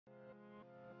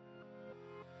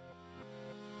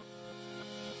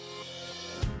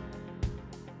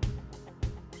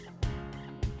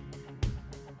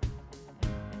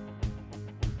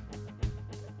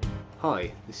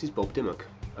Hi, this is Bob Dimmock,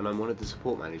 and I'm one of the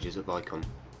support managers at Vicon.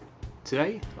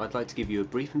 Today, I'd like to give you a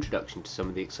brief introduction to some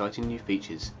of the exciting new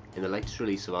features in the latest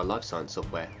release of our life science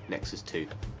software, Nexus 2.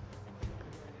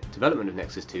 Development of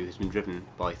Nexus 2 has been driven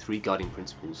by three guiding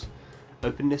principles: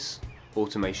 openness,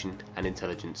 automation, and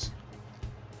intelligence.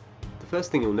 The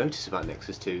first thing you'll notice about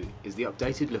Nexus 2 is the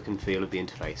updated look and feel of the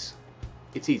interface.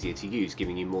 It's easier to use,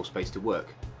 giving you more space to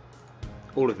work.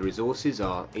 All of the resources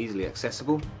are easily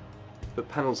accessible, but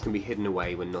panels can be hidden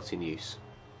away when not in use.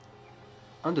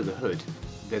 Under the hood,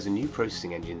 there's a new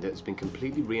processing engine that's been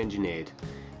completely re-engineered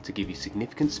to give you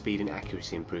significant speed and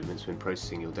accuracy improvements when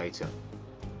processing your data.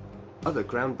 Other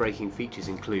groundbreaking features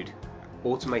include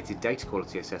automated data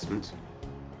quality assessment,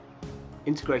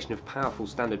 integration of powerful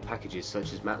standard packages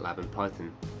such as MATLAB and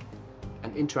Python,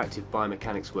 and interactive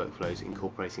biomechanics workflows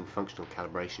incorporating functional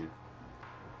calibration.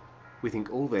 We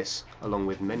think all this, along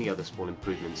with many other small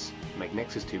improvements, make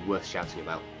Nexus 2 worth shouting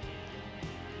about.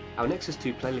 Our Nexus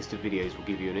 2 playlist of videos will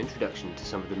give you an introduction to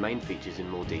some of the main features in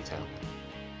more detail.